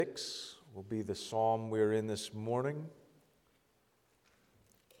6 will be the psalm we're in this morning.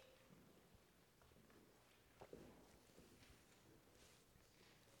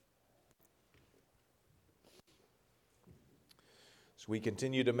 As we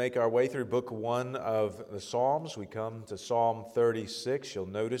continue to make our way through Book 1 of the Psalms, we come to Psalm 36. You'll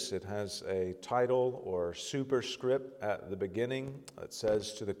notice it has a title or superscript at the beginning that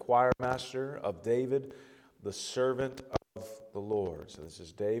says, "To the choir master of David, the servant of the Lord." So this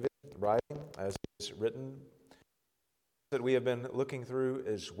is David writing as it's written, that we have been looking through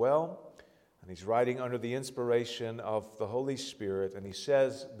as well. And he's writing under the inspiration of the Holy Spirit. And he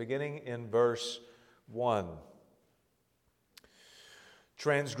says, beginning in verse 1,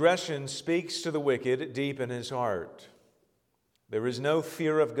 "Transgression speaks to the wicked deep in his heart. There is no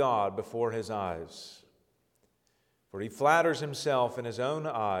fear of God before his eyes. For he flatters himself in his own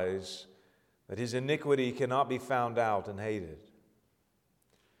eyes that his iniquity cannot be found out and hated.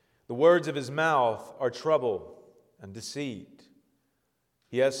 The words of his mouth are trouble and deceit.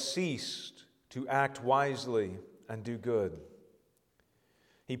 He has ceased to act wisely and do good.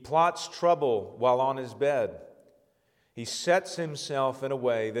 He plots trouble while on his bed. He sets himself in a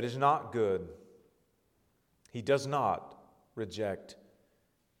way that is not good. He does not reject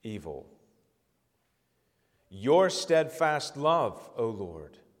evil. Your steadfast love, O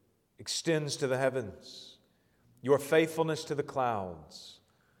Lord, extends to the heavens, your faithfulness to the clouds.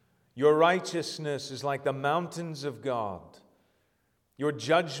 Your righteousness is like the mountains of God. Your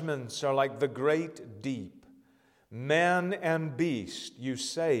judgments are like the great deep. Man and beast you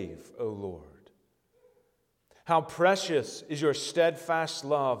save, O Lord. How precious is your steadfast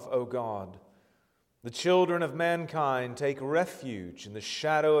love, O God. The children of mankind take refuge in the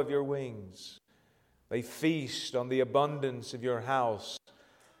shadow of your wings. They feast on the abundance of your house,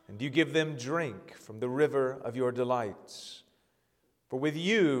 and you give them drink from the river of your delights. For with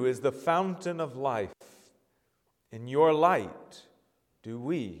you is the fountain of life. In your light do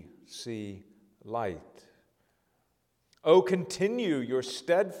we see light. Oh, continue your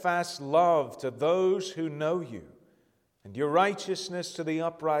steadfast love to those who know you, and your righteousness to the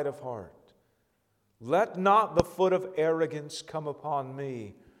upright of heart. Let not the foot of arrogance come upon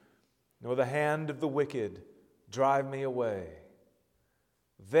me, nor the hand of the wicked drive me away.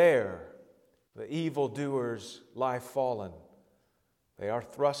 There the evildoers lie fallen. They are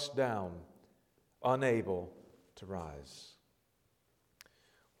thrust down, unable to rise."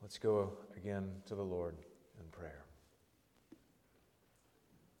 Let's go again to the Lord in prayer.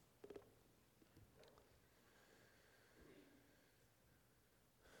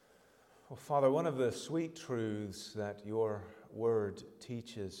 Well, Father, one of the sweet truths that your word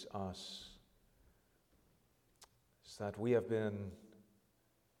teaches us is that we have been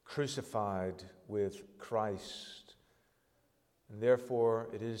crucified with Christ, and therefore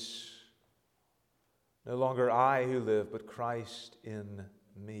it is no longer I who live, but Christ in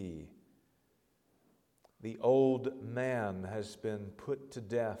me. The old man has been put to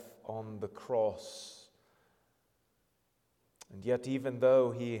death on the cross. And yet, even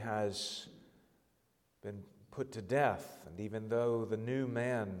though he has been put to death, and even though the new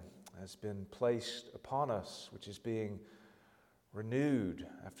man has been placed upon us, which is being renewed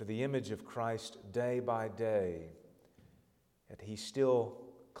after the image of Christ day by day, yet he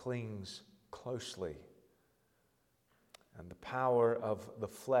still clings closely. And the power of the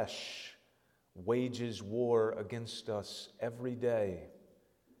flesh wages war against us every day.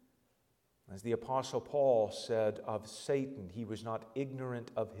 As the Apostle Paul said of Satan, he was not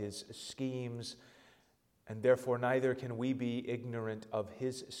ignorant of his schemes, and therefore neither can we be ignorant of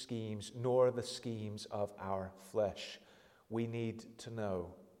his schemes, nor the schemes of our flesh. We need to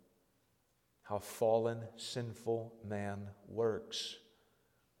know how fallen, sinful man works.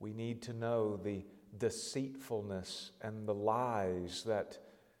 We need to know the deceitfulness and the lies that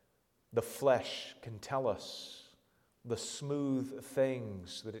the flesh can tell us, the smooth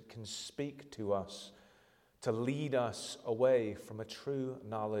things that it can speak to us to lead us away from a true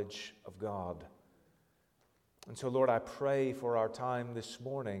knowledge of God. And so, Lord, I pray for our time this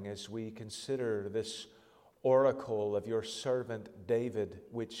morning as we consider this oracle of your servant David,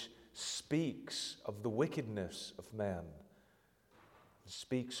 which speaks of the wickedness of man,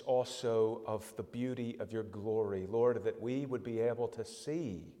 speaks also of the beauty of your glory. Lord, that we would be able to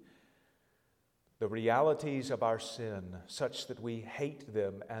see the realities of our sin such that we hate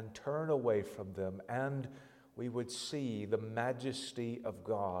them and turn away from them, and we would see the majesty of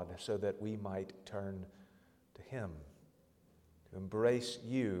God so that we might turn to Him, to embrace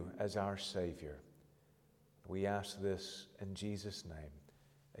you as our Savior. We ask this in Jesus' name.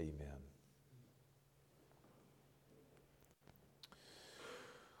 Amen.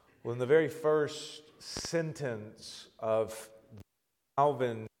 Well, in the very first sentence of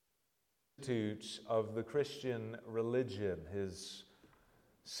Calvin's Institutes of the Christian Religion, his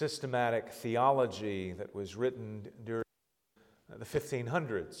systematic theology that was written during the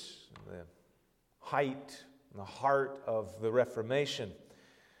 1500s, the height and the heart of the Reformation,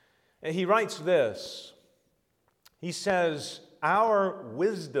 and he writes this. He says, "Our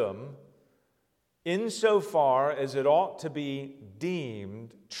wisdom, insofar as it ought to be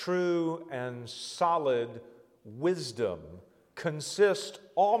deemed true and solid wisdom, consists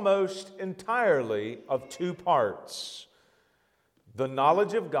almost entirely of two parts: the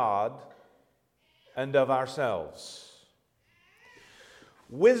knowledge of God and of ourselves."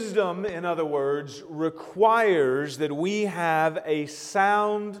 Wisdom, in other words, requires that we have a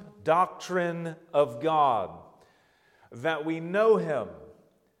sound doctrine of God, that we know Him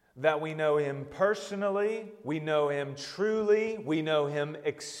personally, we know Him truly, we know Him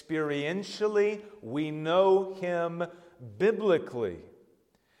experientially, we know Him biblically,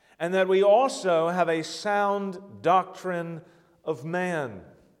 and that we also have a sound doctrine of man,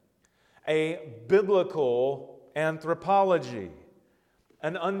 a biblical anthropology,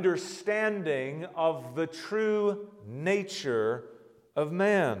 an understanding of the true nature of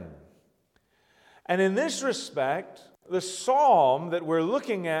man. And in this respect, the psalm that we're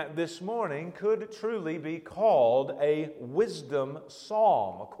looking at this morning could truly be called a wisdom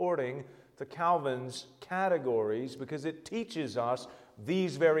psalm, according to Calvin's categories, because it teaches us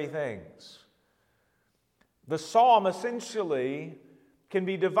these very things. The psalm essentially can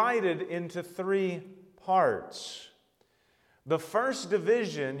be divided into three parts. The first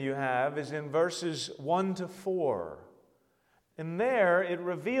division you have is in verses 1 to 4. And there it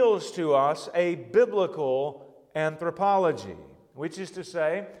reveals to us a biblical anthropology, which is to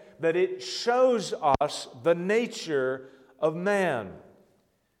say that it shows us the nature of man.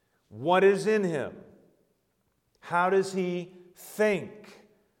 What is in him? How does he think?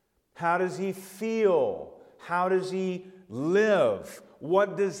 How does he feel? How does he live?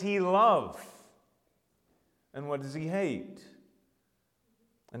 What does he love? And what does he hate?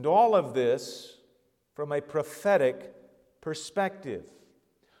 And all of this from a prophetic perspective.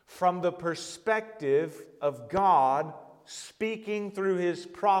 From the perspective of God speaking through His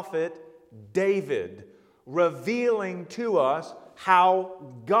prophet David, revealing to us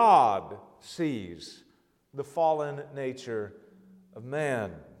how God sees the fallen nature of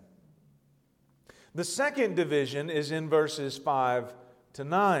man. The second division is in verses 5 to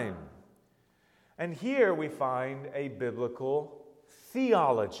 9. And here we find a biblical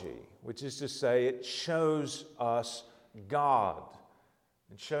theology, which is to say it shows us God.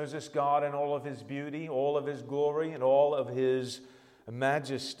 It shows us God in all of His beauty, all of His glory, and all of His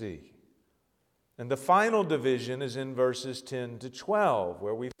majesty. And the final division is in verses 10 to 12,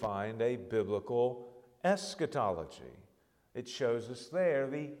 where we find a biblical eschatology. It shows us there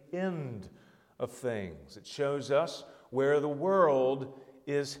the end of things. It shows us where the world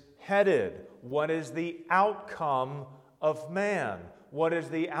is headed. What is the outcome of man? What is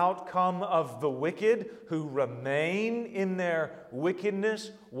the outcome of the wicked who remain in their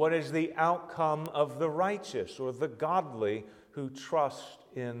wickedness? What is the outcome of the righteous or the godly who trust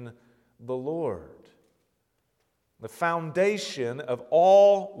in the Lord? The foundation of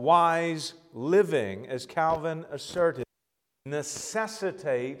all wise living, as Calvin asserted,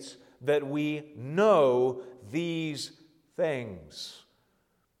 necessitates that we know these things: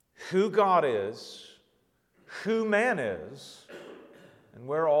 who God is, who man is, and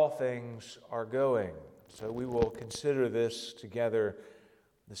where all things are going. So we will consider this together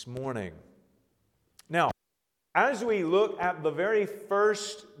this morning. Now, as we look at the very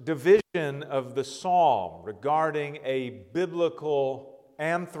first division of the psalm regarding a biblical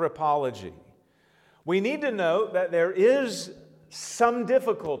anthropology, we need to note that there is some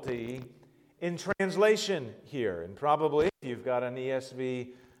difficulty in translation here. And probably if you've got an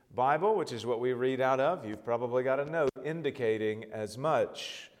ESV Bible, which is what we read out of, you've probably got a note indicating as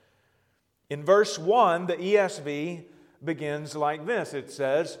much. In verse 1, the ESV begins like this. It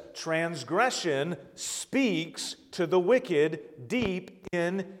says, "Transgression speaks to the wicked deep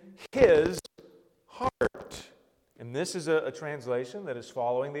in his heart." And this is a translation that is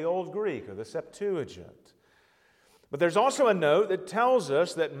following the Old Greek or the Septuagint. But there's also a note that tells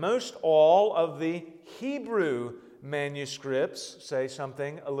us that most all of the Hebrew manuscripts say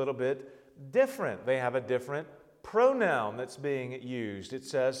something a little bit different. They have a different pronoun that's being used. It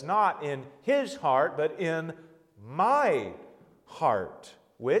says not in his heart, but in my heart,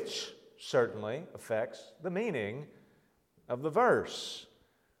 which certainly affects the meaning of the verse.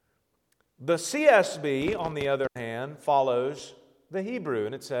 The CSB, on the other hand, follows the Hebrew.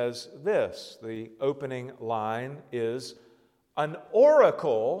 And it says this, the opening line is, an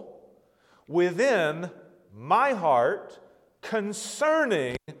oracle within my heart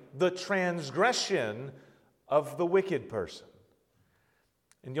concerning the transgression of the wicked person.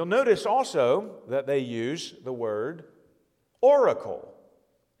 And you'll notice also that they use the word oracle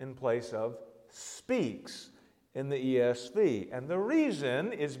in place of speaks in the ESV. And the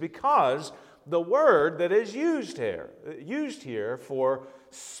reason is because the word that is used here for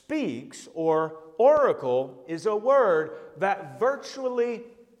speaks or oracle is a word that virtually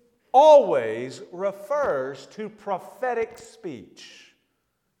always refers to prophetic speech.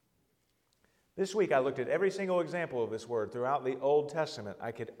 This week I looked at every single example of this word throughout the Old Testament.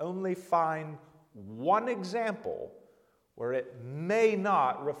 I could only find one example where it may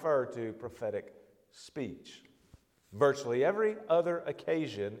not refer to prophetic speech. Virtually every other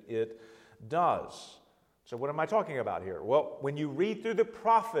occasion it does. So what am I talking about here? Well, when you read through the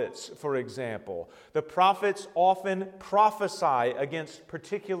prophets, for example, the prophets often prophesy against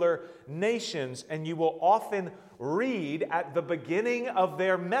particular nations, and you will often read at the beginning of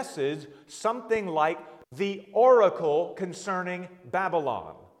their message something like the oracle concerning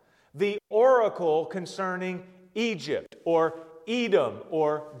Babylon, the oracle concerning Egypt, or Edom,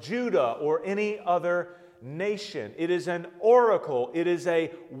 or Judah, or any other nation. It is an oracle. It is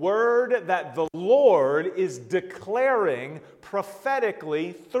a word that the Lord is declaring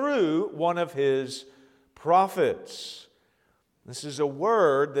prophetically through one of His prophets. This is a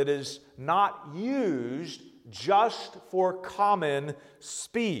word that is not used just for common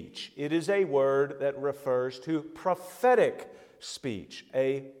speech. It is a word that refers to prophetic speech,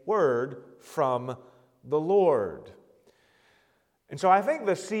 a word from the Lord. And so I think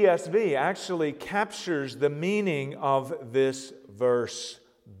the CSB actually captures the meaning of this verse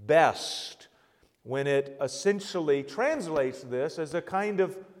best when it essentially translates this as a kind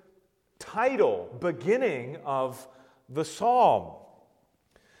of title, beginning of the psalm.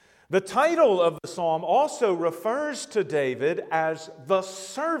 The title of the psalm also refers to David as the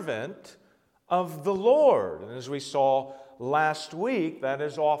servant of the Lord. And as we saw last week, that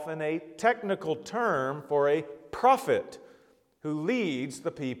is often a technical term for a prophet who leads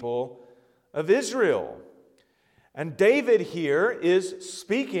the people of Israel. And David here is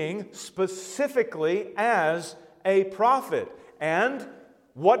speaking specifically as a prophet. And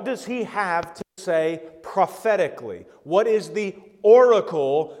what does he have to say prophetically? What is the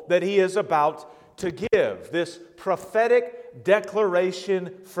oracle that he is about to give? This prophetic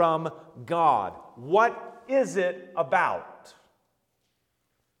declaration from God. What is it about?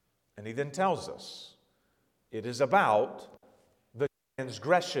 And he then tells us it is about the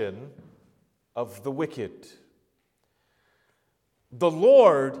transgression of the wicked. The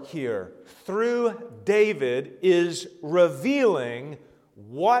Lord here, through David, is revealing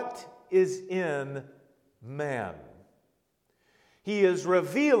what is in man. He is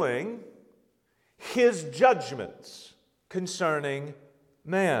revealing His judgments concerning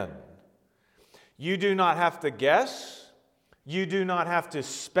man. You do not have to guess. You do not have to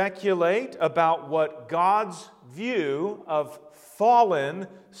speculate about what God's view of fallen,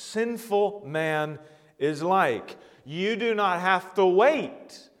 sinful man is like. You do not have to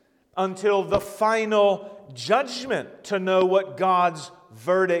wait until the final judgment to know what God's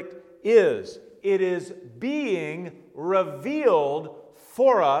verdict is. It is being revealed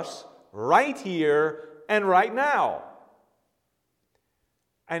for us right here and right now.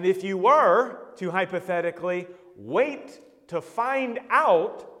 And if you were to hypothetically wait to find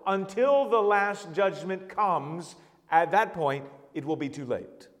out until the last judgment comes, at that point, it will be too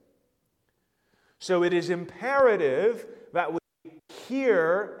late. So it is imperative that we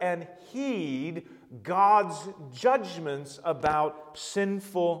hear and heed God's judgments about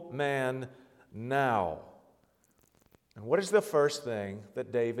sinful man now. And what is the first thing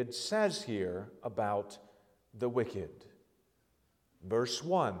that David says here about the wicked? Verse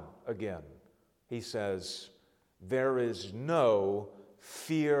 1 again. He says, "There is no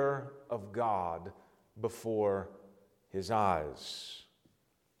fear of God before His eyes."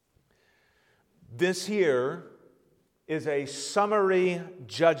 This here is a summary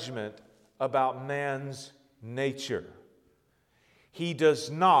judgment about man's nature. He does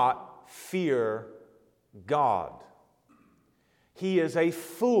not fear God. He is a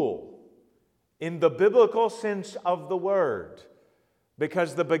fool in the biblical sense of the word,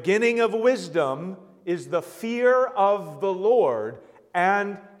 because the beginning of wisdom is the fear of the Lord,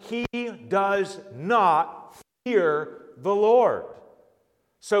 and he does not fear the Lord.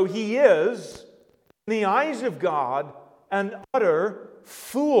 So he is, in the eyes of God, an utter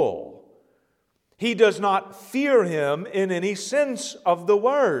fool. He does not fear him in any sense of the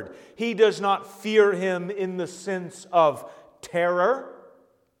word. He does not fear him in the sense of terror,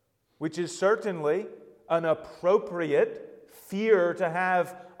 which is certainly an appropriate fear to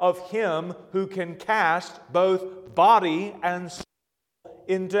have of him who can cast both body and soul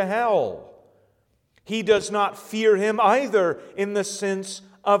into hell. He does not fear him either in the sense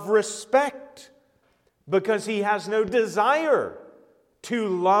of respect, because he has no desire to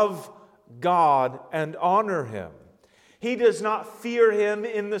love God and honor him. He does not fear him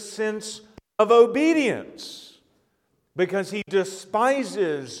in the sense of obedience, because he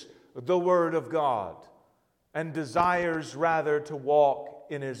despises the Word of God and desires rather to walk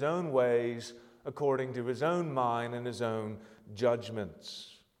in his own ways according to his own mind and his own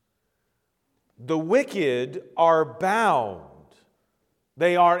judgments. The wicked are bound.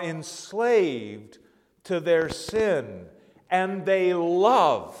 They are enslaved to their sin, and they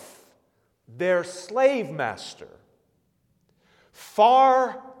love their slave master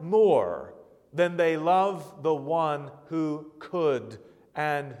far more than they love the one who could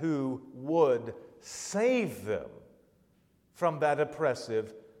and who would save them from that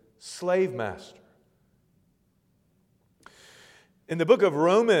oppressive slave master. In the book of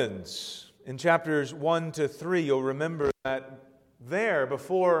Romans, in chapters 1 to 3, you'll remember that there,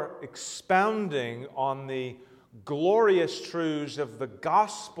 before expounding on the glorious truths of the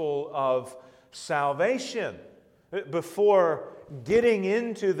gospel of salvation, before getting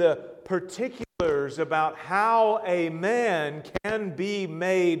into the particulars about how a man can be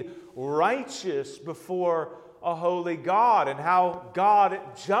made righteous before a holy God and how God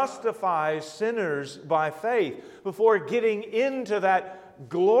justifies sinners by faith, before getting into that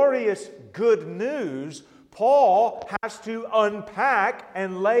glorious good news, Paul has to unpack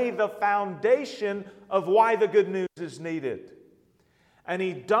and lay the foundation of why the good news is needed. And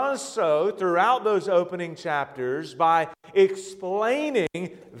he does so throughout those opening chapters by explaining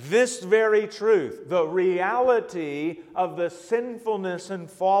this very truth, the reality of the sinfulness and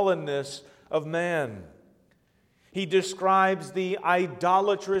fallenness of man. He describes the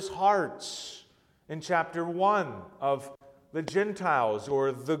idolatrous hearts in chapter 1 of the Gentiles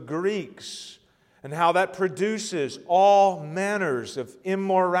or the Greeks, and how that produces all manners of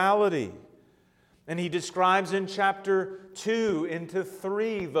immorality. And he describes in chapter 2 into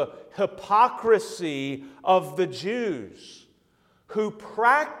 3 the hypocrisy of the Jews who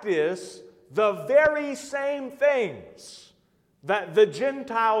practice the very same things that the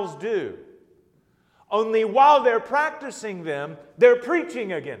Gentiles do. Only while they're practicing them, they're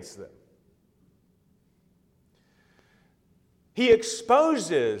preaching against them. He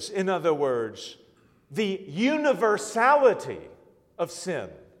exposes, in other words, the universality of sin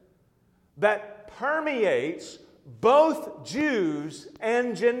that permeates both Jews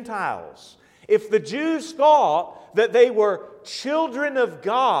and Gentiles. If the Jews thought that they were children of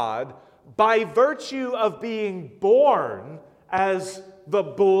God by virtue of being born as the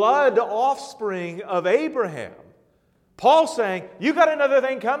blood offspring of Abraham, Paul's saying, you got another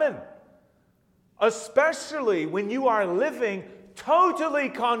thing coming. Especially when you are living totally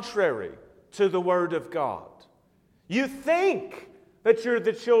contrary to the Word of God. You think that you're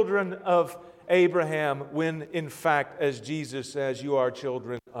the children of Abraham when, in fact, as Jesus says, you are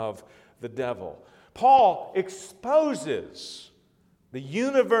children of the devil. Paul exposes the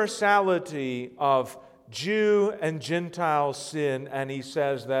universality of Jew and Gentile sin, and he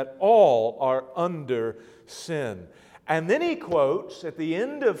says that all are under sin. And then he quotes at the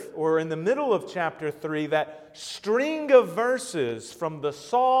end of, or in the middle of chapter 3, that string of verses from the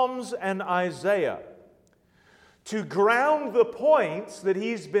Psalms and Isaiah to ground the points that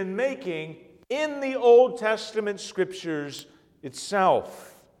he's been making in the Old Testament Scriptures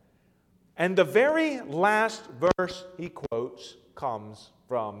itself. And the very last verse he quotes comes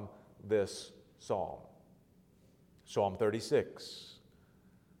from this psalm. Psalm 36.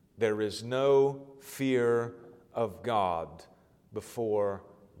 There is no fear of God before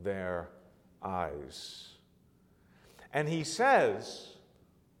their eyes. And he says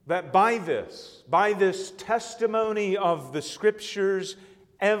that by this testimony of the Scriptures,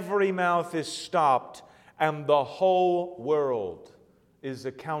 every mouth is stopped and the whole world is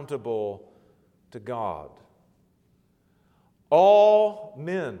accountable to God. All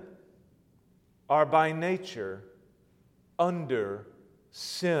men are by nature under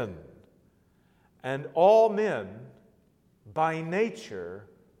sin. And all men, by nature,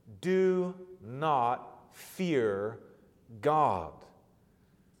 do not fear God.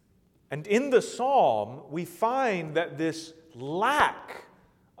 And in the psalm, we find that this lack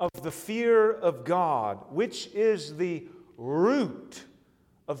of the fear of God, which is the root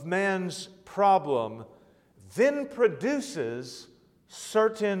of man's problem then produces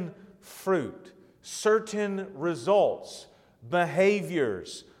certain fruit, certain results,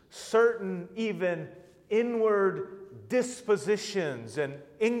 behaviors, certain even inward dispositions and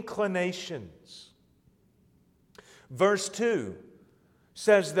inclinations. Verse 2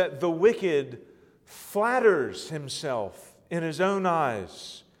 says that the wicked flatters himself in his own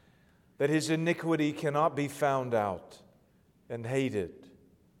eyes that his iniquity cannot be found out and hated.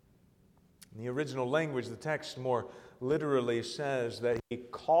 In the original language, the text more literally says that he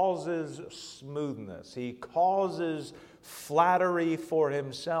causes smoothness. He causes flattery for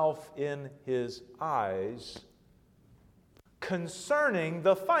himself in his eyes concerning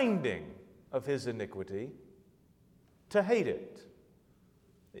the finding of his iniquity, to hate it.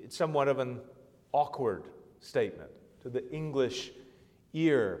 It's somewhat of an awkward statement to the English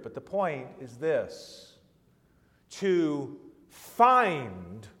ear, but the point is this: to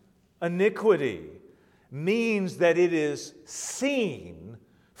find iniquity means that it is seen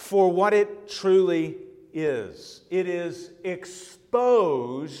for what it truly is. It is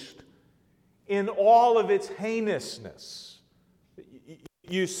exposed in all of its heinousness.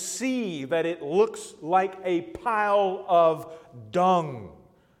 You see that it looks like a pile of dung.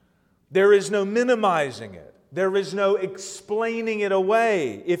 There is no minimizing it. There is no explaining it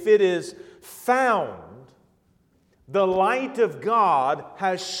away. If it is found, the light of God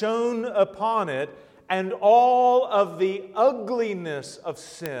has shone upon it, and all of the ugliness of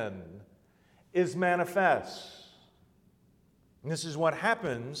sin is manifest. And this is what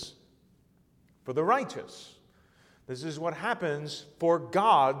happens for the righteous. This is what happens for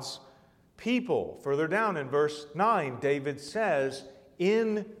God's people. Further down in verse 9, David says,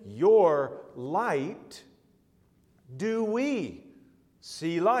 "In your light do we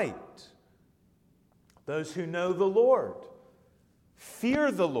see light." Those who know the Lord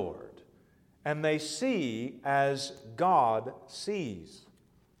fear the Lord, and they see as God sees.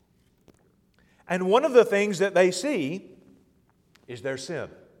 And one of the things that they see is their sin.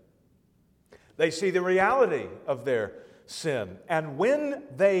 They see the reality of their sin. And when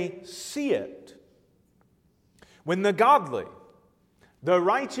they see it, when the godly, the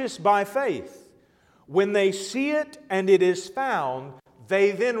righteous by faith, when they see it and it is found,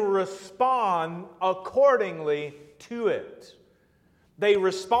 they then respond accordingly to it. They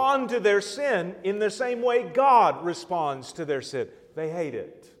respond to their sin in the same way God responds to their sin. They hate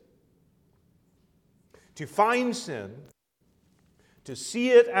it. To find sin, to see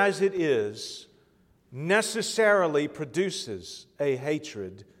it as it is, necessarily produces a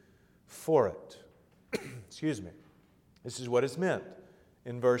hatred for it. Excuse me. This is what is meant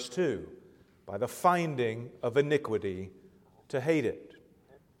in verse 2, by the finding of iniquity to hate it.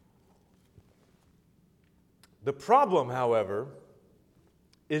 The problem, however,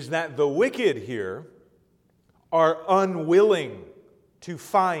 is that the wicked here are unwilling to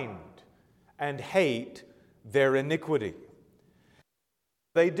find and hate their iniquity.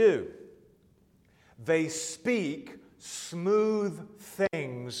 They do. They speak smooth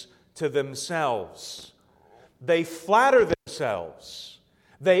things to themselves. They flatter themselves.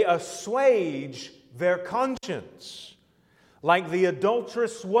 They assuage their conscience. Like the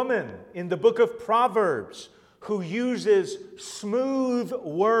adulterous woman in the book of Proverbs, who uses smooth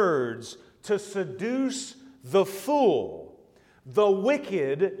words to seduce the fool. The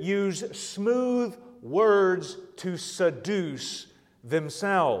wicked use smooth words to seduce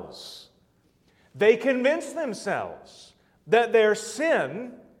themselves. They convince themselves that their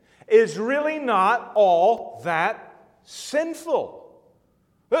sin is really not all that sinful.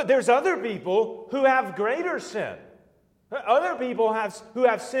 There's other people who have greater sin. Other people who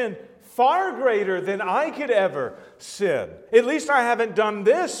have sinned far greater than I could ever sin. At least I haven't done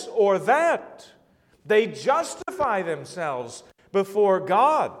this or that. They justify themselves before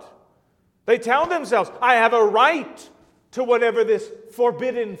God. They tell themselves, I have a right to whatever this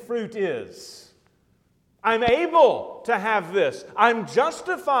forbidden fruit is. I'm able to have this. I'm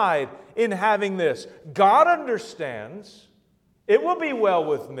justified in having this. God understands. It will be well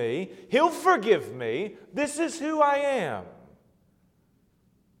with me. He'll forgive me. This is who I am.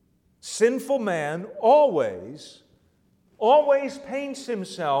 Sinful man always paints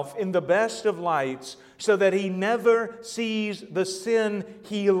himself in the best of lights so that he never sees the sin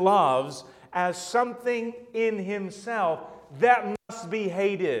he loves as something in himself that must be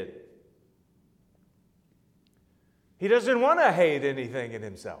hated. He doesn't want to hate anything in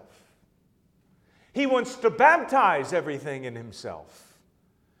himself. He wants to baptize everything in himself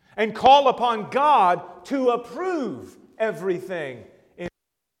and call upon God to approve everything in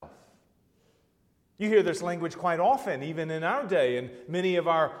himself. You hear this language quite often, even in our day, in many of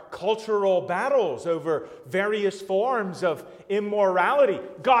our cultural battles over various forms of immorality.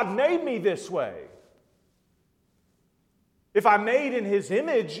 God made me this way. If I'm made in His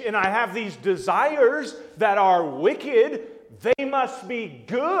image and I have these desires that are wicked, they must be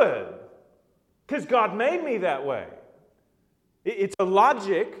good because God made me that way. It's a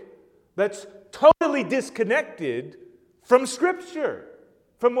logic that's totally disconnected from Scripture,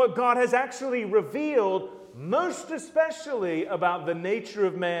 from what God has actually revealed, most especially about the nature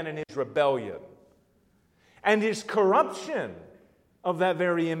of man and his rebellion and his corruption of that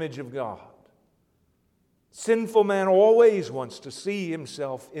very image of God. Sinful man always wants to see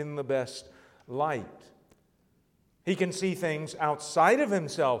himself in the best light. He can see things outside of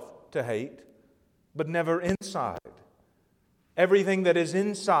himself to hate, but never inside. Everything that is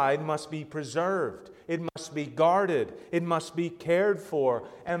inside must be preserved. It must be guarded. It must be cared for.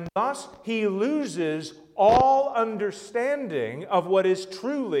 And thus he loses all understanding of what is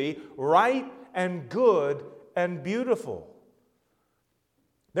truly right and good and beautiful.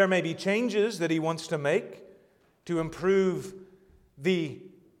 There may be changes that he wants to make to improve the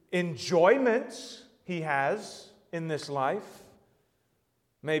enjoyments he has in this life.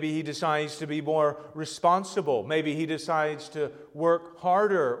 Maybe he decides to be more responsible. Maybe he decides to work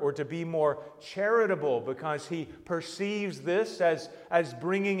harder or to be more charitable because he perceives this as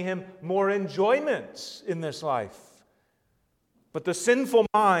bringing him more enjoyments in this life. But the sinful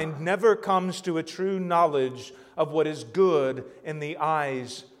mind never comes to a true knowledge of what is good in the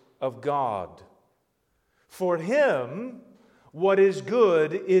eyes of God. For him, what is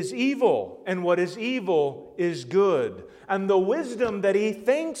good is evil, and what is evil is good. And the wisdom that he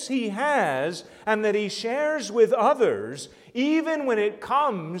thinks he has and that he shares with others, even when it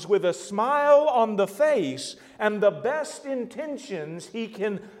comes with a smile on the face and the best intentions he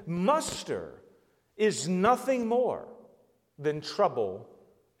can muster, is nothing more than trouble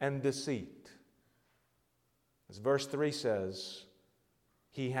and deceit. As verse 3 says,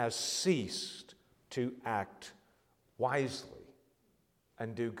 he has ceased to act wisely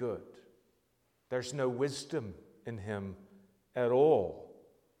and do good. There's no wisdom in him at all.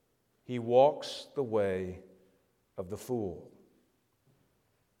 He walks the way of the fool.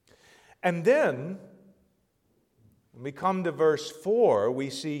 And then, when we come to verse 4, we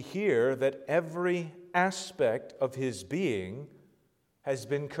see here that every aspect of his being has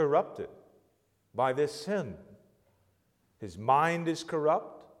been corrupted by this sin. His mind is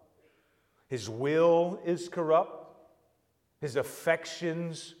corrupt. His will is corrupt. His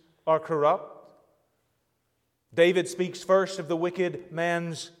affections are corrupt. David speaks first of the wicked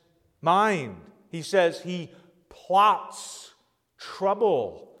man's mind. He says he plots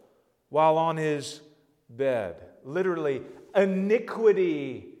trouble while on his bed. Literally,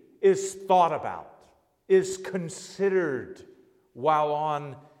 iniquity is thought about, is considered while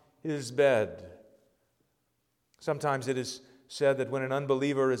on his bed. Sometimes it is said that when an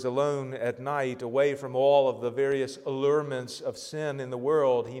unbeliever is alone at night, away from all of the various allurements of sin in the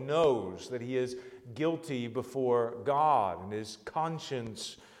world, he knows that he is guilty before God and his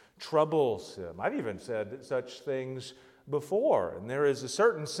conscience troubles him. I've even said such things before, and there is a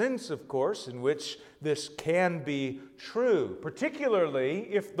certain sense, of course, in which this can be true, particularly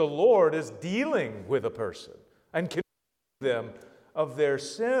if the Lord is dealing with a person and convicting them of their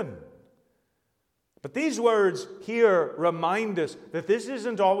sin. But these words here remind us that this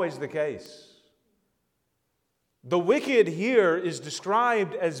isn't always the case. The wicked here is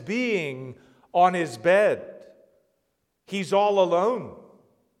described as being on his bed. He's all alone.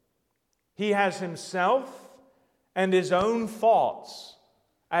 He has himself and his own thoughts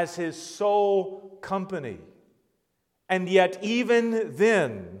as his sole company. And yet even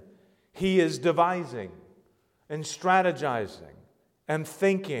then, he is devising and strategizing and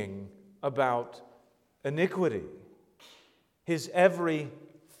thinking about iniquity. His every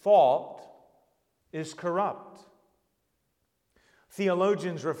thought is corrupt.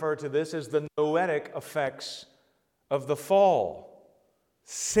 Theologians refer to this as the noetic effects of the fall.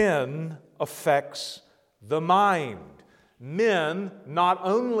 Sin affects the mind. Men not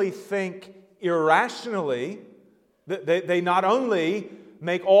only think irrationally, they not only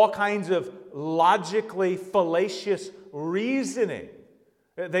make all kinds of logically fallacious reasoning.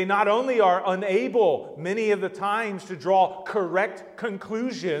 They not only are unable, many of the times, to draw correct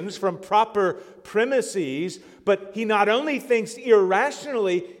conclusions from proper premises, but he not only thinks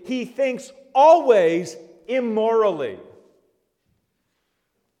irrationally, he thinks always immorally.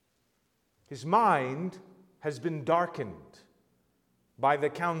 His mind has been darkened by the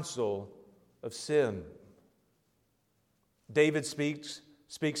counsel of sin. David speaks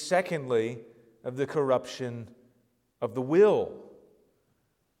secondly, of the corruption of the will.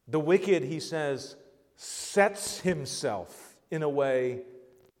 The wicked, he says, sets himself in a way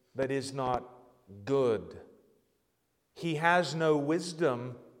that is not good. He has no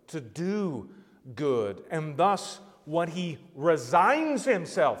wisdom to do good, and thus what he resigns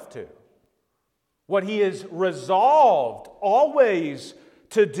himself to, what he is resolved always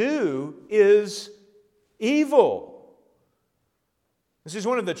to do, is evil. This is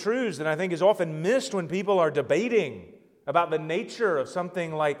one of the truths that I think is often missed when people are debating about the nature of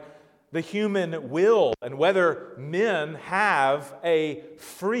something like the human will and whether men have a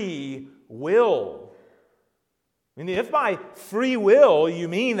free will. I mean, if by free will you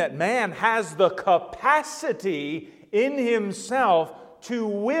mean that man has the capacity in himself to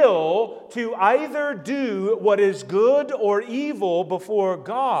will to either do what is good or evil before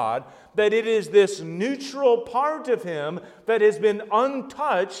God, that it is this neutral part of him that has been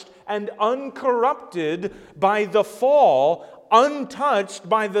untouched and uncorrupted by the fall, untouched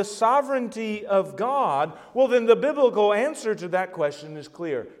by the sovereignty of God, well, then the biblical answer to that question is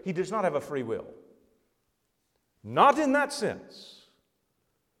clear. He does not have a free will. Not in that sense.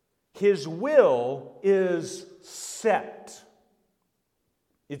 His will is set.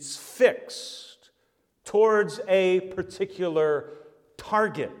 It's fixed towards a particular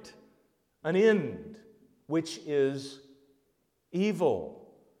target, an end, which is evil.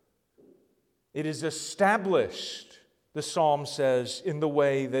 It is established, the psalm says, in the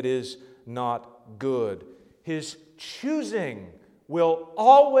way that is not good. His choosing will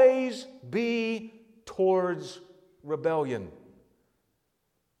always be towards rebellion.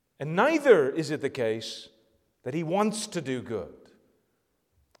 And neither is it the case that he wants to do good,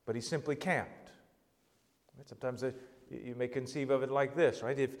 but he simply can't. Sometimes you may conceive of it like this,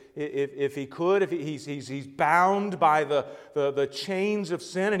 right? If he could, if he's bound by the chains of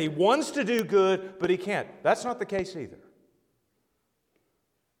sin and he wants to do good, but he can't. That's not the case either.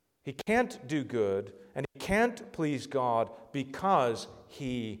 He can't do good and he can't please God because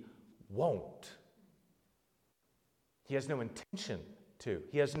he won't. He has no intention to.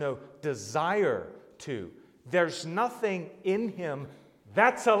 He has no desire to. There's nothing in him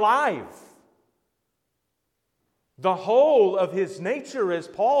that's alive. The whole of his nature, as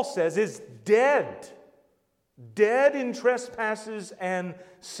Paul says, is dead. Dead in trespasses and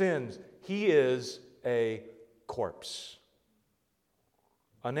sins. He is a corpse.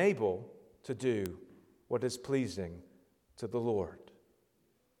 Unable to do what is pleasing to the Lord.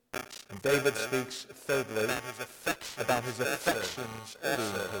 And David speaks, thirdly, about his affections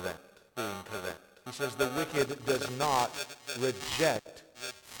being correct. He says the wicked does not reject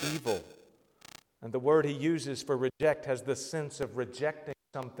evil. And the word he uses for reject has the sense of rejecting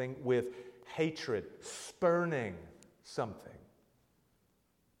something with hatred, spurning something.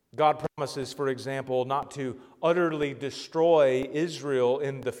 God promises, for example, not to utterly destroy Israel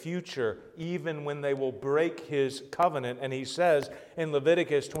in the future, even when they will break his covenant. And he says in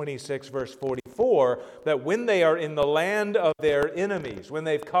Leviticus 26, verse 44, that when they are in the land of their enemies, when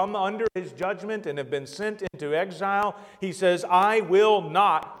they've come under his judgment and have been sent into exile, he says, I will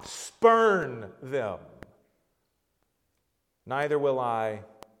not spurn them, neither will I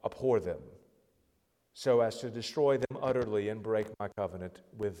abhor them, so as to destroy them utterly and break my covenant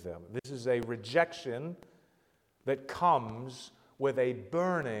with them. This is a rejection that comes with a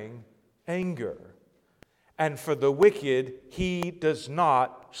burning anger. And for the wicked, he does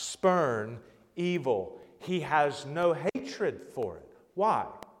not spurn evil. He has no hatred for it. Why?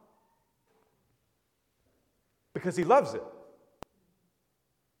 Because he loves it.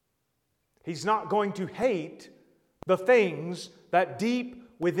 He's not going to hate the things that deep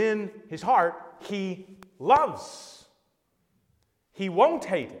within his heart he loves. He won't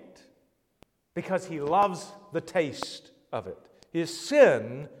hate it because he loves the taste of it. His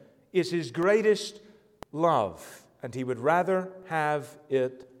sin is his greatest love, and he would rather have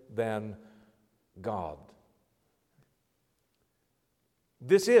it than God.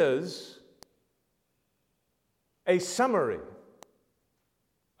 This is a summary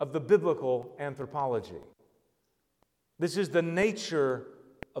of the biblical anthropology. This is the nature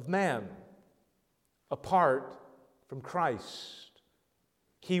of man apart from Christ.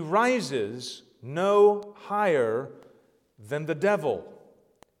 He rises no higher than the devil.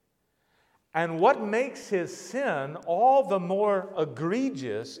 And what makes his sin all the more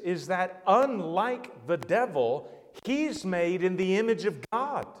egregious is that, unlike the devil, he's made in the image of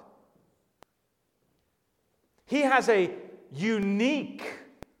God. He has a unique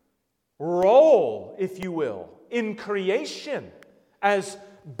role, if you will, in creation as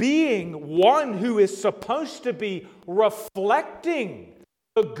being one who is supposed to be reflecting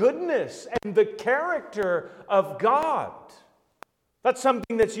the goodness and the character of God. That's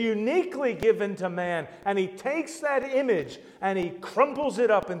something that's uniquely given to man. And he takes that image and he crumples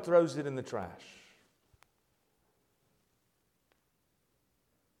it up and throws it in the trash.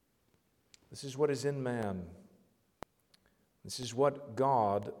 This is what is in man. This is what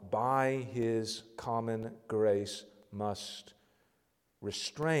God, by His common grace, must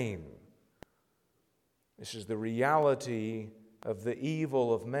restrain. This is the reality of the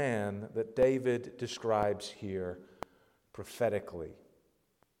evil of man that David describes here prophetically.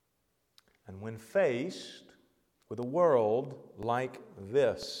 And when faced with a world like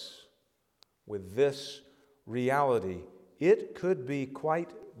this, with this reality, it could be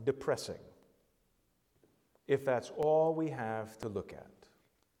quite depressing if that's all we have to look at.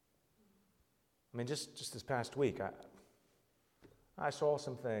 I mean, just this past week, I saw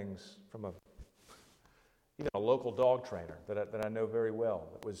some things from even a local dog trainer that I know very well.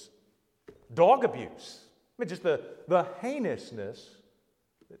 It was dog abuse. I mean, just the heinousness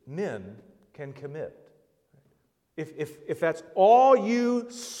that men can commit. If that's all you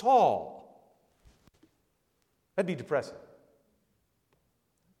saw, that'd be depressing.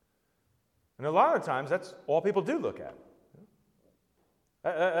 And a lot of times, that's all people do look at.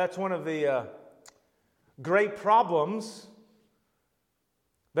 That's one of the great problems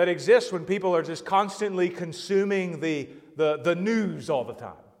that exists when people are just constantly consuming the news all the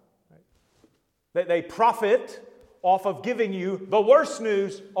time. Right? They profit off of giving you the worst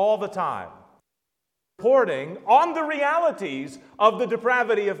news all the time, reporting on the realities of the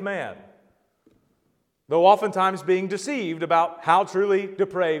depravity of man, though oftentimes being deceived about how truly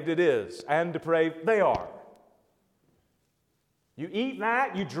depraved it is, and depraved they are. You eat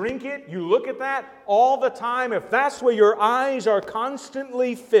that, you drink it, you look at that all the time. If that's where your eyes are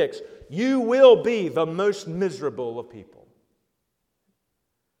constantly fixed, you will be the most miserable of people.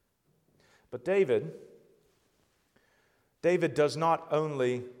 But David does not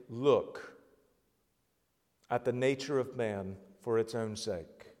only look at the nature of man for its own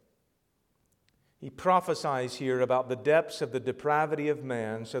sake. He prophesies here about the depths of the depravity of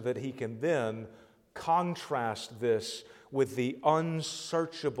man so that he can then contrast this with the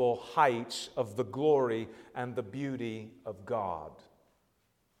unsearchable heights of the glory and the beauty of God.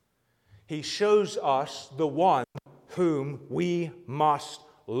 He shows us the one whom we must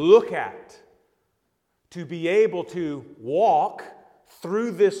look at to be able to walk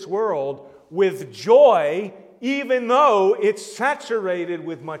through this world with joy, even though it's saturated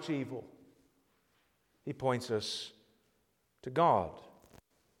with much evil. He points us to God.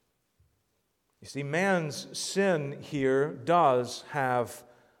 You see, man's sin here does have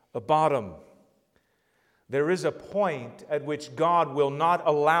a bottom. There is a point at which God will not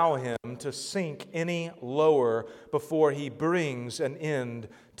allow him to sink any lower before he brings an end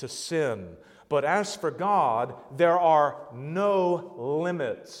to sin. But as for God, there are no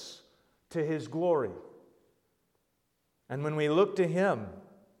limits to His glory. And when we look to Him,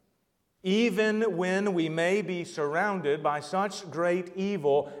 even when we may be surrounded by such great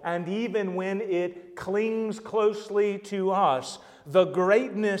evil, and even when it clings closely to us, the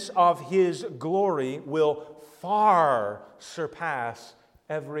greatness of His glory will far surpass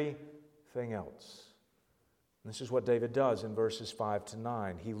everything else. And this is what David does in verses 5 to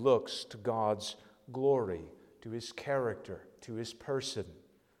 9. He looks to God's glory, to His character, to His person.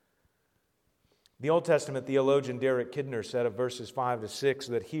 The Old Testament theologian Derek Kidner said of verses 5 to 6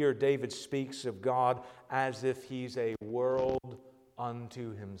 that here David speaks of God as if He's a world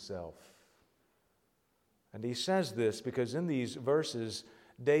unto Himself. And he says this because in these verses,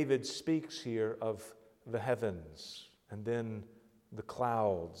 David speaks here of the heavens, and then the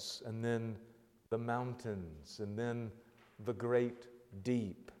clouds, and then the mountains, and then the great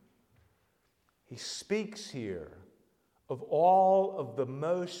deep. He speaks here of all of the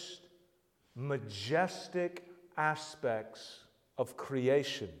most majestic aspects of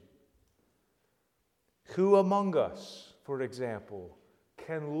creation. Who among us, for example,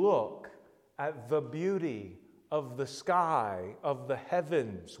 can look at the beauty of the sky, of the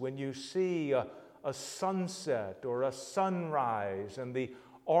heavens, when you see a sunset or a sunrise and the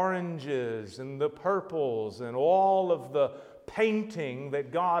oranges and the purples and all of the painting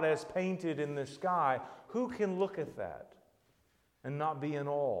that God has painted in the sky? Who can look at that and not be in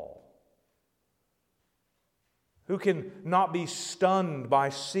awe? Who can not be stunned by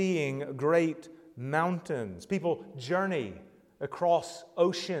seeing great mountains? People journey across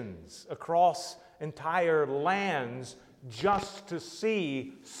oceans, across entire lands, just to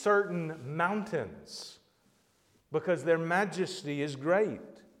see certain mountains because their majesty is great.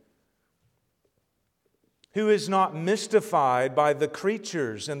 who is not mystified by the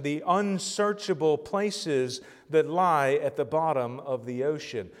creatures and the unsearchable places that lie at the bottom of the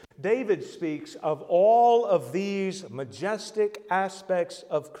ocean. David speaks of all of these majestic aspects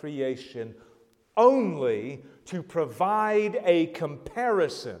of creation only to provide a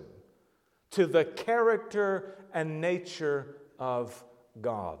comparison to the character and nature of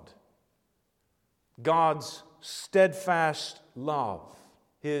God. God's steadfast love,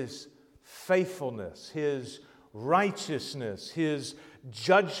 His faithfulness, His righteousness, His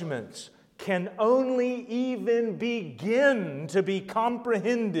judgments can only even begin to be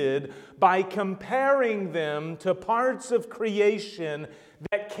comprehended by comparing them to parts of creation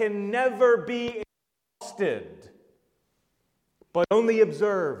that can never be exhausted, but only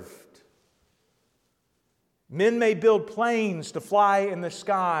observed. Men may build planes to fly in the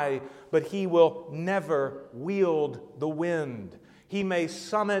sky, but He will never wield the wind. He may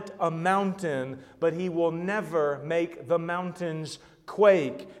summit a mountain, but He will never make the mountains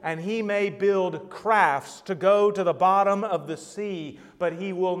quake. And He may build crafts to go to the bottom of the sea, but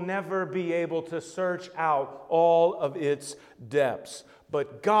He will never be able to search out all of its depths.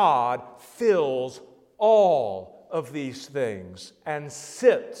 But God fills all of these things and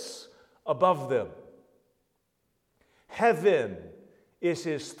sits above them. Heaven is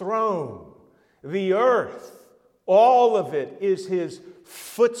His throne. The earth, all of it, is His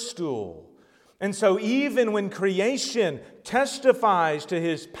footstool. And so even when creation testifies to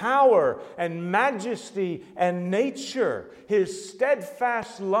His power and majesty and nature, His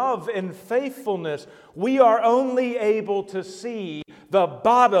steadfast love and faithfulness, we are only able to see the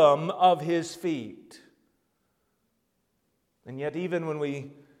bottom of His feet. And yet even when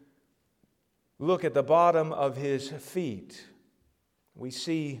we look at the bottom of His feet, we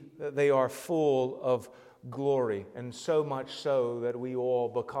see that they are full of glory, and so much so that we all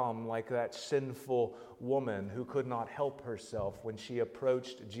become like that sinful woman who could not help herself when she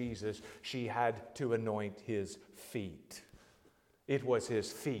approached Jesus. She had to anoint His feet. It was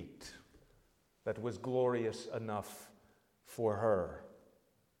His feet that was glorious enough for her.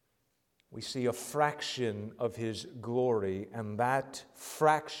 We see a fraction of His glory, and that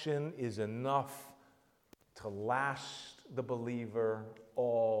fraction is enough to last the believer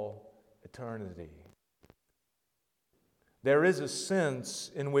all eternity. There is a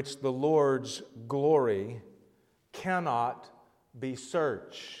sense in which the Lord's glory cannot be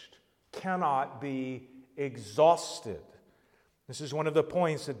searched, cannot be exhausted. This is one of the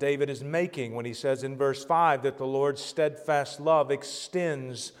points that David is making when he says in verse 5 that the Lord's steadfast love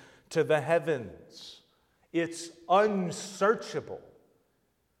extends to the heavens. It's unsearchable.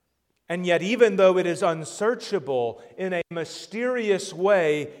 And yet, even though it is unsearchable, in a mysterious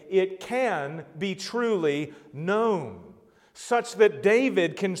way, it can be truly known. Such that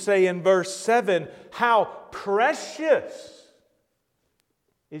David can say in verse 7, "How precious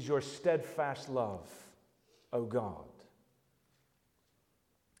is your steadfast love, O God."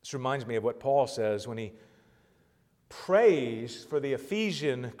 This reminds me of what Paul says when he prays for the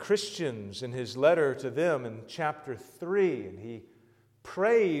Ephesian Christians in his letter to them in chapter 3. And he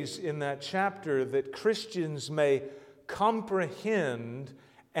prays in that chapter that Christians may comprehend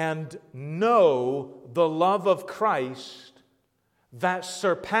and know the love of Christ that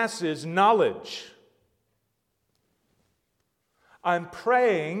surpasses knowledge. I'm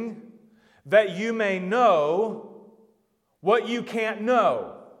praying that you may know what you can't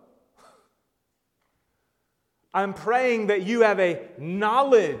know. I'm praying that you have a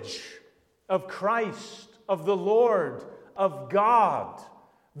knowledge of Christ, of the Lord, of God,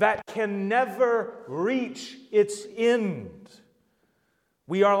 that can never reach its end.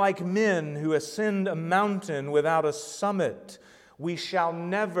 We are like men who ascend a mountain without a summit. We shall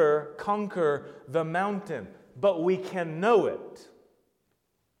never conquer the mountain, but we can know it.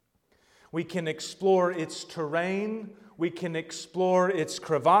 We can explore its terrain. We can explore its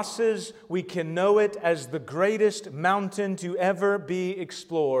crevasses. We can know it as the greatest mountain to ever be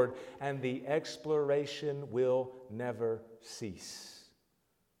explored, and the exploration will never cease.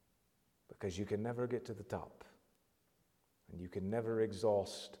 Because you can never get to the top, and you can never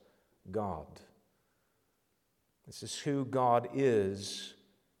exhaust God. This is who God is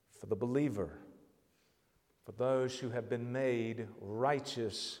for the believer, for those who have been made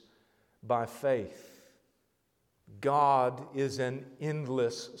righteous by faith. God is an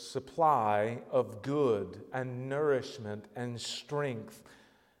endless supply of good and nourishment and strength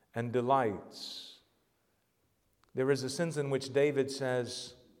and delights. There is a sense in which David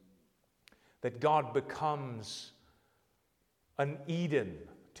says that God becomes an Eden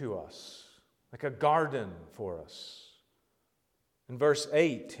to us, like a garden for us. In verse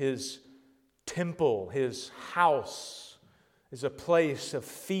 8, His temple, his house, is a place of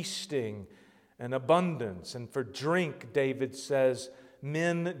feasting and abundance. And for drink, David says,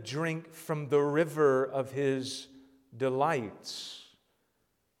 men drink from the river of his delights.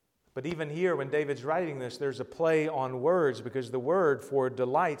 But even here, when David's writing this, there's a play on words because the word for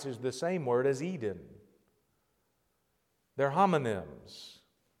delights is the same word as Eden. They're homonyms.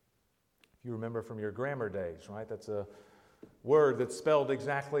 If you remember from your grammar days, right? That's a word that's spelled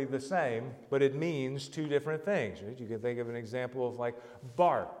exactly the same, but it means two different things. Right? You can think of an example of like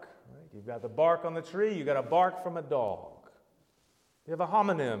bark. Right? You've got the bark on the tree, you've got a bark from a dog. You have a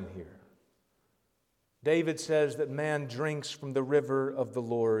homonym here. David says that man drinks from the river of the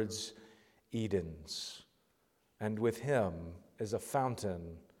Lord's Edens, and with him is a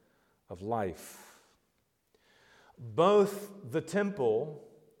fountain of life. Both the temple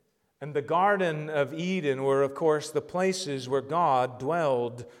and the Garden of Eden were, of course, the places where God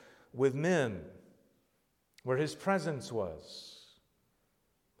dwelled with men, where his presence was.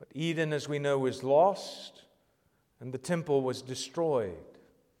 But Eden, as we know, was lost, and the temple was destroyed.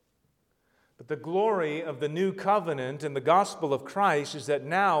 But the glory of the new covenant in the gospel of Christ is that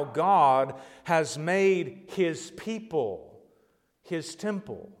now God has made his people his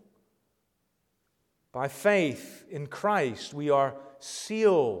temple. By faith in Christ, we are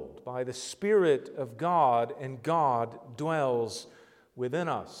sealed by the Spirit of God, and God dwells within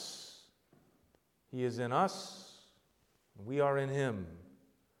us. He is in us, and we are in him.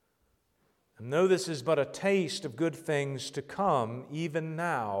 And though this is but a taste of good things to come, even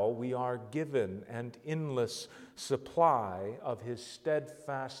now we are given an endless supply of his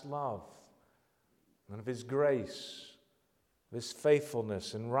steadfast love and of his grace, of his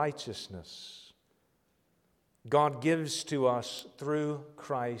faithfulness and righteousness. God gives to us through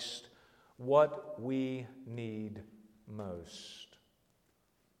Christ what we need most.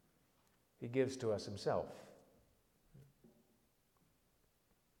 He gives to us himself.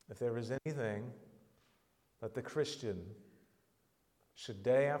 If there is anything that the Christian should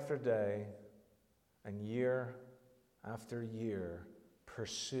day after day and year after year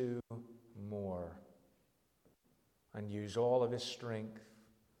pursue more and use all of his strength,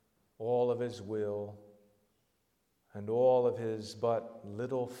 all of his will, and all of his but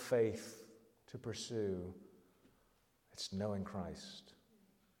little faith to pursue, it's knowing Christ,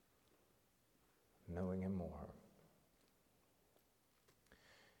 knowing him more.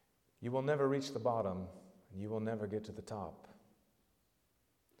 You will never reach the bottom, and you will never get to the top.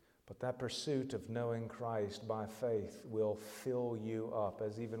 But that pursuit of knowing Christ by faith will fill you up,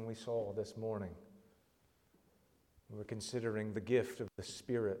 as even we saw this morning. We were considering the gift of the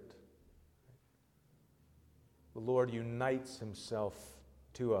Spirit. The Lord unites himself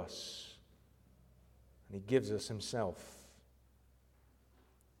to us, and he gives us himself.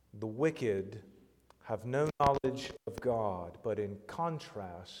 The wicked have no knowledge of God, but in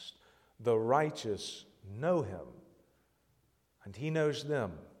contrast, the righteous know him, and he knows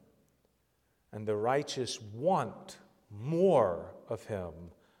them. And the righteous want more of him,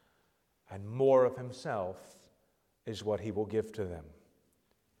 and more of himself is what he will give to them.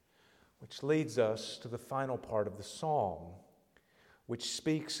 Which leads us to the final part of the psalm, which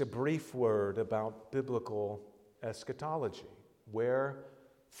speaks a brief word about biblical eschatology, where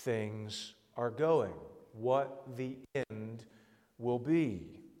things are going, what the end will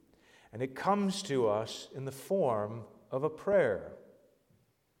be. And it comes to us in the form of a prayer.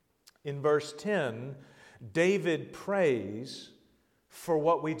 In verse 10, David prays for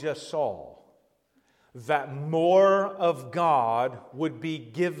what we just saw, that more of God would be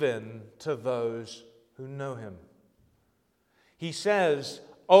given to those who know him. He says,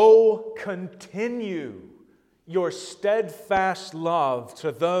 "Oh, continue your steadfast love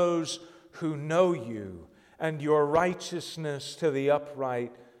to those who know you, and your righteousness to the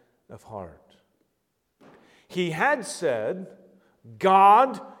upright of heart." He had said,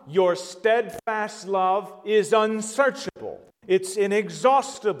 God, your steadfast love is unsearchable. It's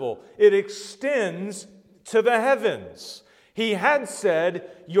inexhaustible. It extends to the heavens. He had said,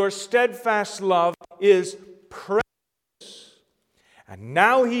 your steadfast love is precious. And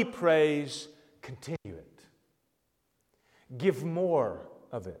now he prays, continue it. Give more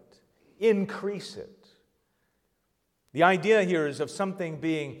of it. Increase it. The idea here is of something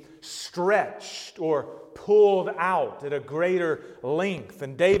being stretched or pulled out at a greater length.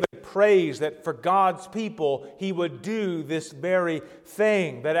 And David prays that for God's people, he would do this very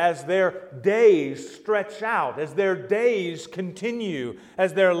thing. That as their days stretch out, as their days continue,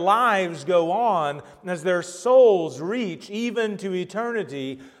 as their lives go on, as their souls reach even to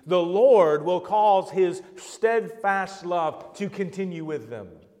eternity, the Lord will cause his steadfast love to continue with them.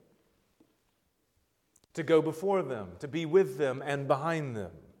 to go before them, to be with them and behind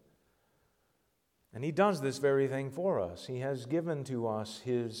them. And He does this very thing for us. He has given to us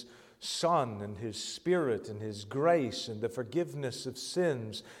His Son and His Spirit and His grace and the forgiveness of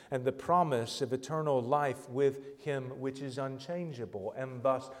sins and the promise of eternal life with Him, which is unchangeable and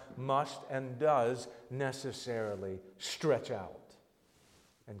thus must and does necessarily stretch out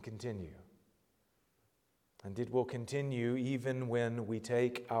and continue. And it will continue even when we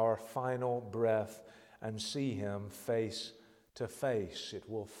take our final breath and see Him face to face. It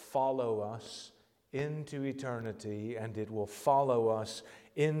will follow us into eternity, and it will follow us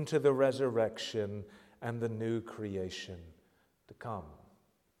into the resurrection and the new creation to come.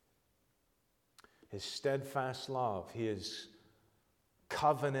 His steadfast love, His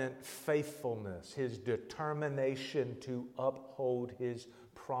covenant faithfulness, His determination to uphold His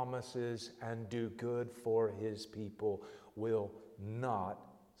promises and do good for His people will not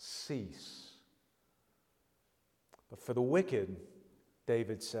cease. But for the wicked,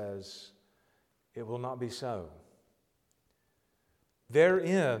 David says, it will not be so. Their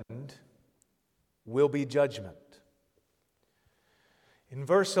end will be judgment. In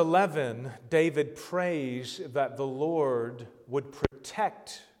verse 11, David prays that the Lord would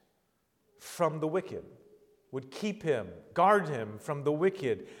protect from the wicked, would keep him, guard him from the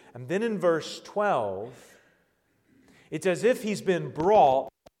wicked. And then in verse 12, it's as if he's been brought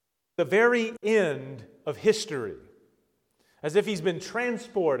to the very end of history, as if he's been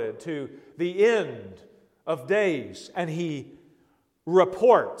transported to the end of days, and he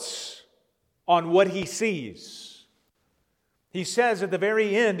reports on what he sees. He says at the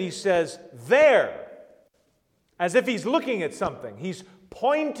very end, he says, there, as if he's looking at something. He's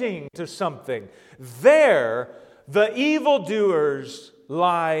pointing to something. There, the evildoers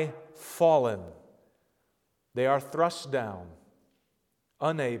lie fallen. They are thrust down,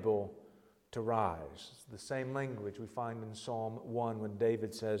 unable to rise. It's the same language we find in Psalm 1 when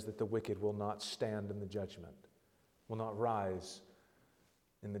David says that the wicked will not stand in the judgment, will not rise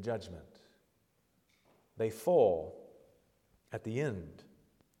in the judgment. They fall at the end.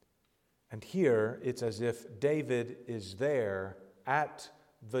 And here it's as if David is there at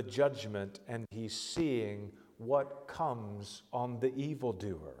the judgment and he's seeing what comes on the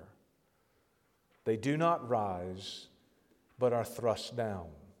evildoer. They do not rise, but are thrust down.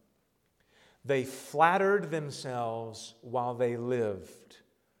 They flattered themselves while they lived,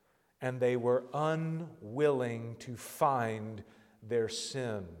 and they were unwilling to find their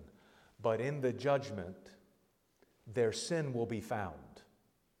sin. But in the judgment, their sin will be found.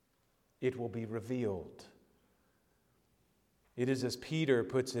 It will be revealed. It is as Peter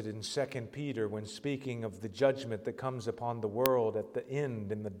puts it in 2 Peter when speaking of the judgment that comes upon the world at the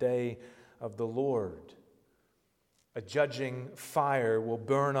end in the day of the Lord. A judging fire will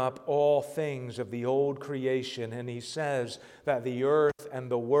burn up all things of the old creation, and he says that the earth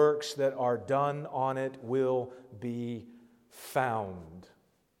and the works that are done on it will be found.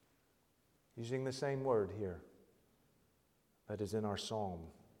 Using the same word here that is in our psalm.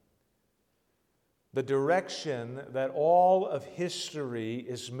 The direction that all of history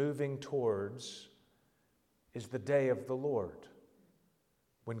is moving towards is the day of the Lord,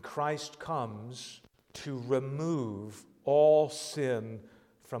 when Christ comes to remove all sin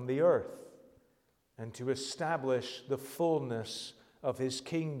from the earth and to establish the fullness of His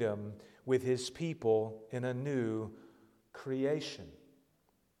kingdom with His people in a new creation.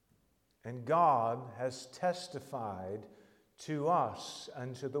 And God has testified to us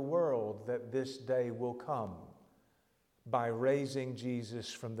and to the world that this day will come by raising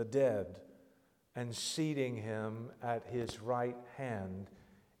Jesus from the dead and seating Him at His right hand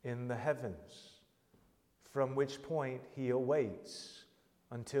in the heavens, from which point He awaits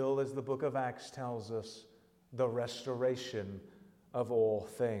until, as the book of Acts tells us, the restoration of all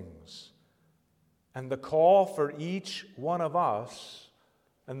things. And the call for each one of us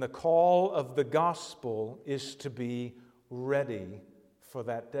and the call of the gospel is to be ready for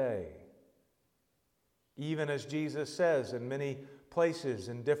that day. Even as Jesus says in many places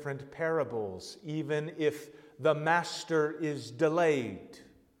in different parables, even if the master is delayed,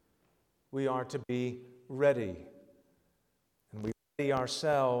 we are to be ready. And we ready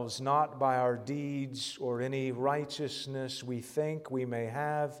ourselves not by our deeds or any righteousness we think we may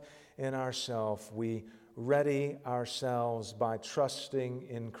have in ourselves. We ready ourselves by trusting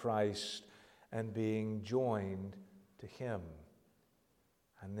in Christ and being joined to Him.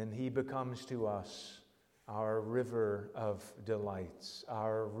 And then He becomes to us our river of delights,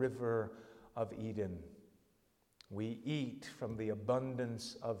 our river of Eden. We eat from the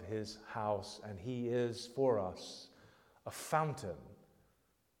abundance of His house, and He is for us a fountain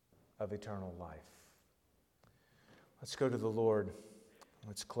of eternal life. Let's go to the Lord.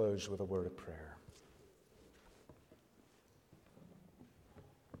 Let's close with a word of prayer.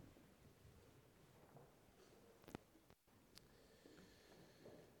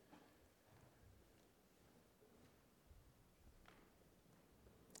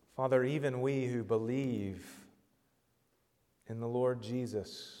 Father, even we who believe in the Lord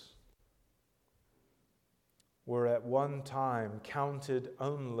Jesus were at one time counted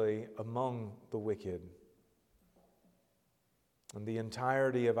only among the wicked. And the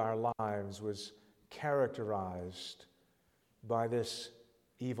entirety of our lives was characterized by this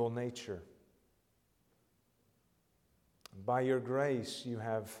evil nature. By your grace, you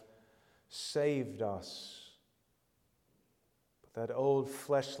have saved us. But that old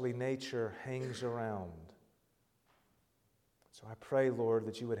fleshly nature hangs around. So I pray, Lord,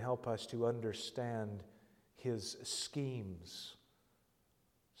 that you would help us to understand his schemes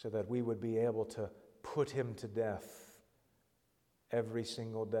so that we would be able to put him to death every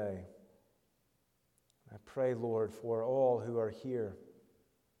single day. I pray, Lord, for all who are here,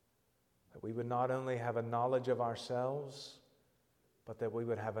 that we would not only have a knowledge of ourselves, but that we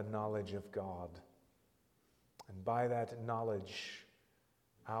would have a knowledge of God. And by that knowledge,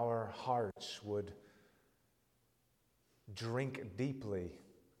 our hearts would drink deeply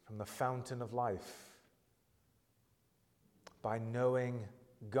from the fountain of life. By knowing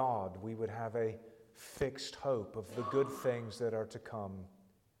God, we would have a fixed hope of the good things that are to come.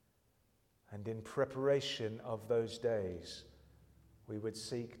 And in preparation of those days, we would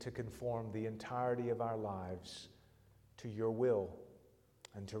seek to conform the entirety of our lives to your will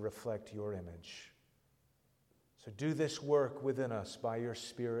and to reflect your image. So do this work within us by your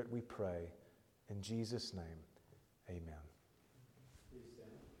Spirit, we pray. In Jesus' name, amen.